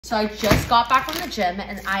So I just got back from the gym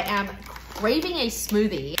and I am craving a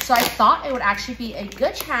smoothie. So I thought it would actually be a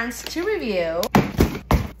good chance to review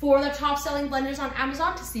 4 of the top selling blenders on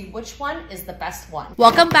Amazon to see which one is the best one.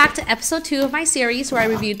 Welcome back to episode 2 of my series where I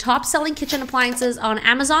review top selling kitchen appliances on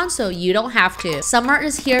Amazon so you don't have to. Summer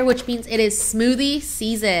is here, which means it is smoothie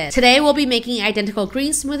season. Today we'll be making an identical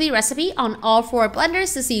green smoothie recipe on all 4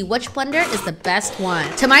 blenders to see which blender is the best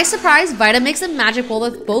one. To my surprise, Vitamix and Magic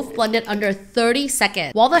Bullet both blended under 30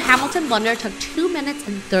 seconds, while the Hamilton blender took 2 minutes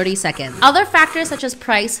and 30 seconds. Other factors such as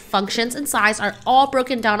price, functions, and size are all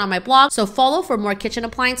broken down on my blog, so follow for more kitchen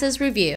appliances review.